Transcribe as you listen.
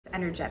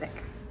energetic.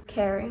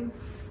 Caring.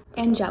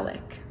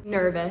 Angelic.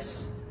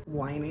 Nervous.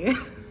 Whiny.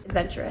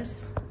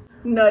 Adventurous.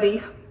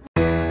 Nutty.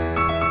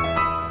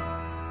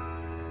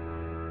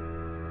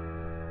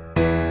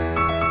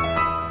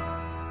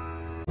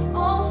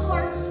 All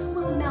hearts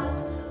will melt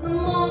the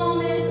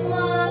moment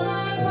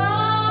mother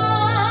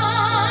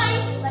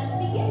cries. Let's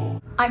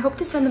begin. I hope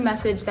to send the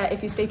message that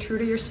if you stay true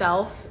to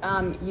yourself,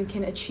 you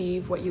can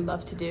achieve what you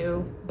love to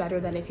do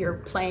better than if you're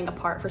playing a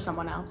part for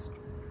someone else.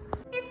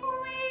 If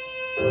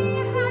we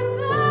had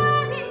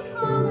that in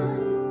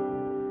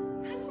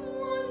common, that's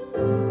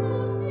one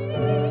small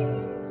thing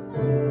in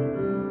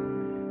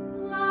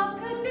common. Love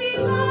could be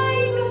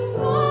like a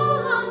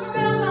small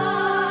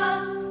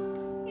umbrella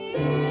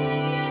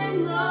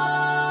in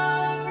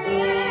the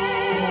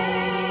rain.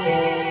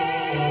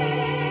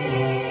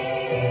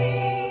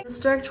 This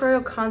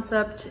directorial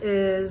concept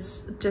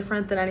is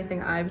different than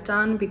anything I've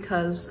done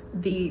because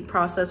the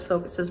process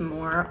focuses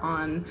more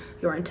on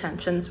your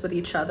intentions with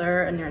each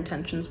other and your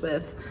intentions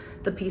with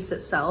the piece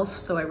itself.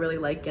 So I really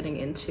like getting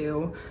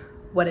into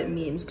what it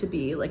means to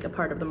be like a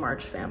part of the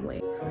March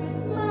family.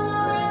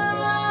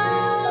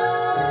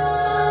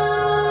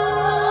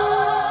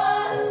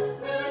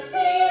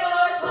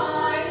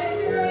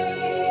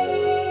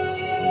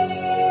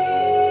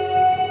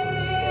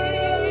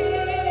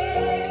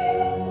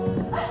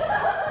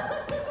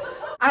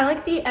 I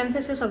like the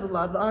emphasis of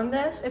love on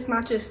this. It's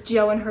not just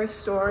Jo and her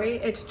story,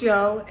 it's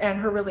Jo and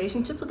her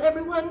relationship with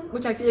everyone,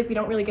 which I feel like we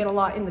don't really get a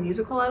lot in the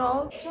musical at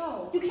all.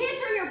 Jo, you can't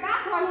turn your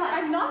back on us.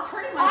 I'm not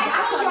turning my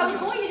back on you. I told you I was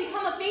going to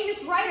become a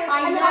famous writer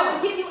and that I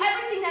would give you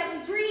everything that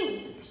we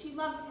dreamed. She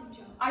loves him,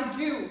 Jo. I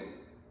do.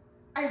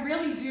 I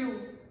really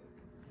do.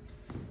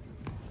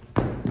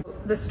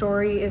 The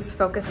story is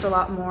focused a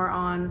lot more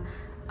on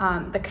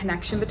the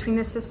connection between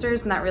the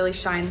sisters, and that really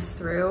shines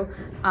through,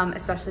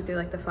 especially through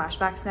like the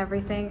flashbacks and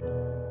everything.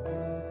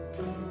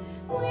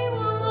 We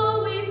will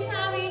always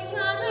have each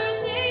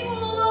other. They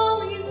will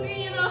always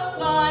be the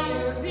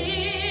fire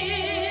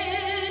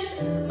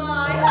in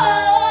my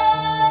heart.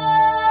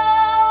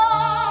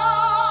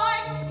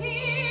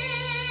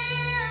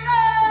 Here I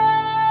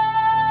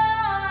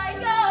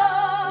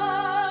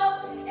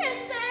go, and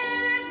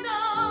there's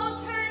no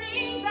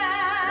turning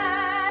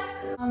back.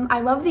 I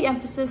love the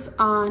emphasis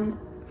on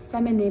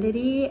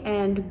femininity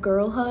and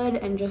girlhood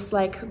and just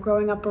like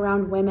growing up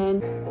around women.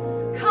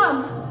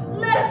 Come,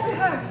 let us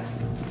rehearse.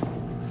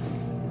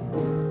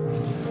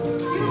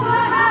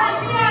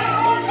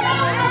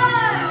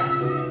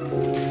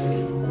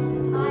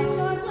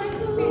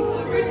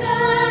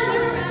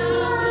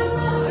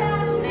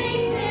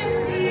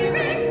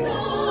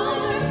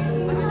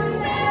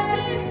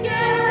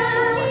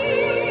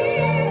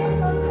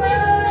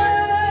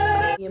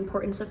 The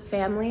importance of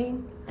family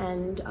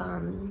and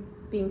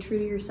being true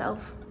to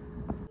yourself.